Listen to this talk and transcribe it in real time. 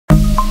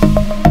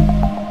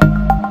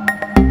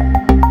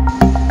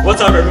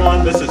What's up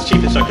everyone, this is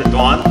Chief Instructor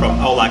Đoàn from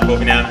Lạc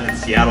Vovinam in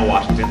Seattle,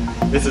 Washington.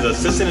 This is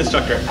Assistant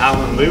Instructor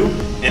Alan Liu,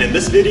 and in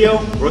this video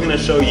we're going to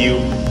show you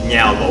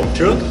Nhào,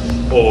 Trước,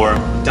 or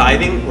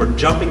diving or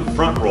jumping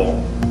front roll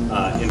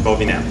in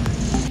Vovinam.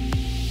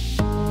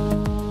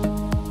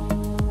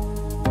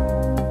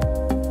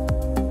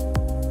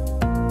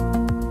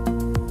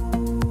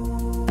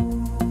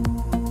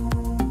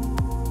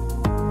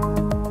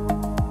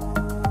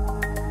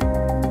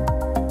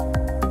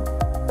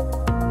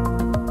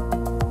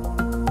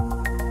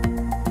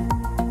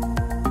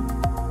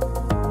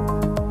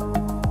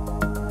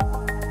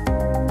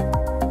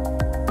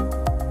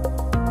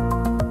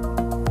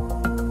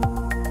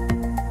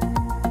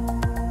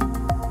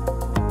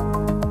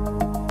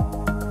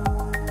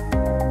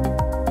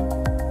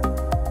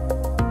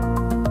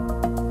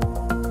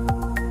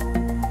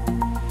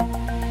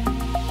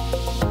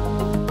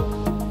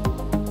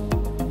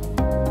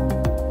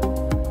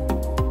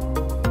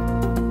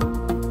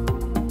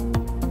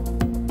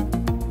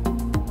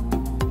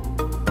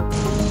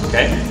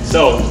 Okay,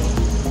 so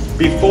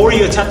before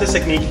you attempt this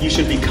technique, you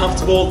should be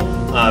comfortable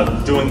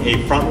doing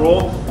a front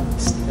roll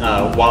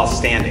while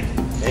standing.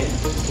 Okay,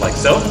 like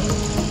so.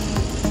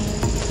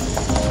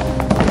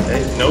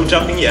 Okay, no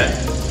jumping yet.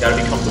 Got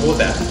to be comfortable with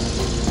that.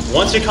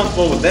 Once you're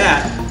comfortable with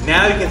that,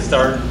 now you can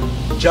start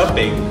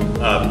jumping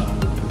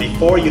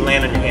before you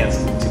land on your hands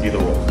to do the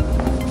roll.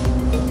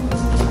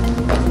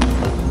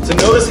 So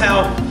notice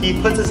how he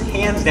puts his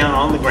hands down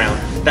on the ground.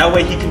 That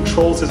way he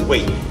controls his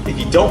weight. If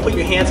you don't put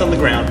your hands on the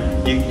ground,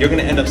 you're going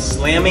to end up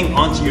slamming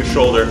onto your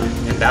shoulder,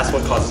 and that's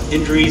what causes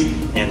injuries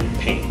and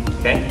pain.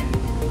 Okay?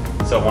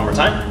 So one more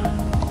time.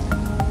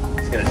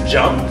 He's going to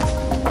jump,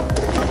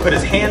 put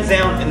his hands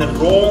down, and then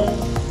roll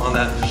on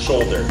that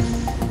shoulder.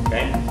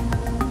 Okay?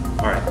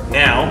 Alright,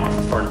 now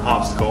for an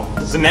obstacle.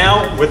 So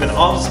now with an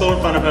obstacle in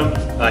front of him,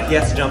 he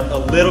has to jump a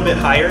little bit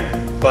higher,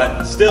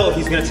 but still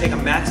he's going to take a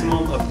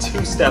maximum of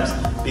 2 steps,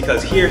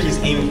 because here he's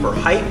aiming for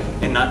height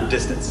and not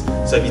distance.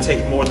 So if you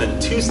take more than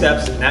 2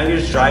 steps, now you're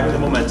just driving the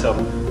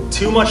momentum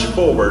too much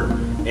forward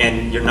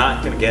and you're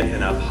not going to get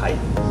enough height.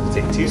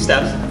 Take 2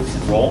 steps,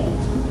 roll.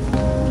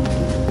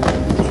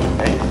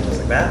 Okay, just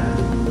like that.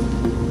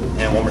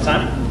 And one more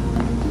time.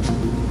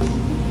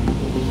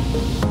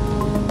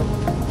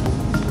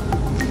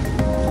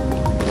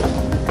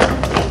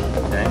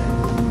 Okay.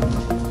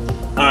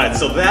 Alright,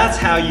 so that's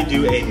how you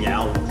do a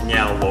Nhào,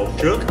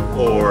 Trước,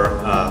 or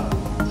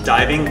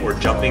diving or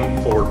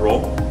jumping forward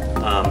roll.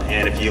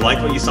 And if you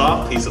like what you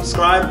saw, please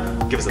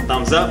subscribe, give us a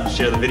thumbs up,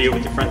 share the video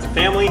with your friends and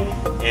family,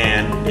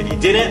 and if you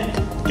didn't,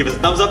 give us a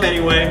thumbs up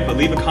anyway, but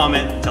leave a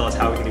comment and tell us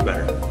how we can do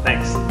better.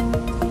 Thanks.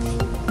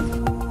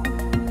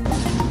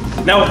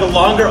 Now with the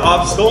longer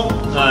obstacle,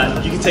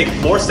 you can take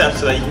more steps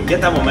so that you can get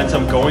that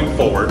momentum going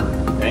forward.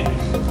 Okay?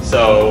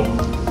 So,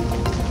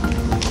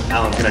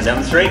 Alan's gonna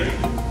demonstrate.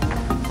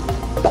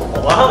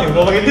 Well, I don't even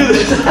know if I can do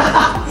this.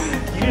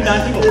 You do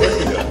 9 people, first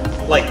you do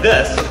it. Like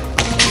this.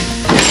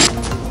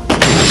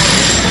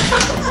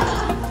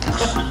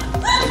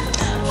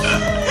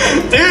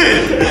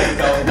 Dude!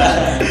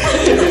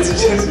 It's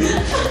just me.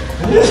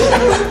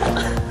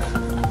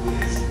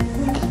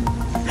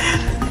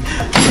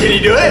 Can you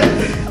do it?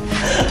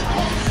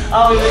 I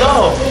don't even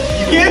know.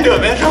 You can do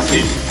it, man. Trust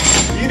me.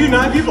 You do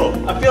 9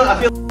 people. I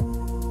feel